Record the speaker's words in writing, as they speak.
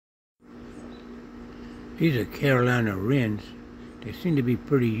These are Carolina Wrens. They seem to be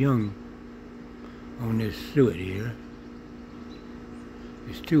pretty young on this suet here.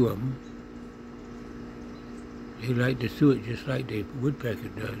 There's two of them. They like the suet just like the woodpecker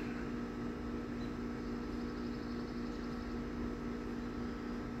does.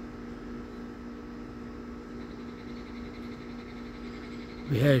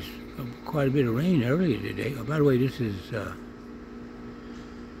 We had quite a bit of rain earlier today. Oh, by the way, this is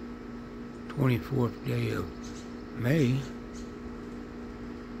 24th day of May,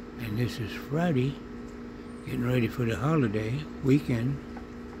 and this is Friday, getting ready for the holiday weekend.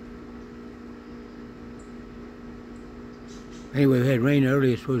 Anyway, we had rain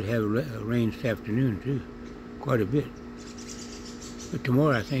earlier. Supposed to have rain this afternoon too, quite a bit. But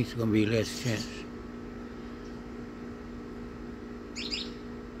tomorrow I think it's going to be less chance.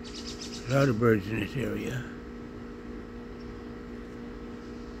 A lot of birds in this area.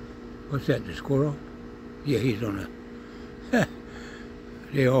 What's that, the squirrel? Yeah, he's on a...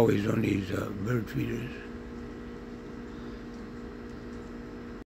 They're always on these bird feeders.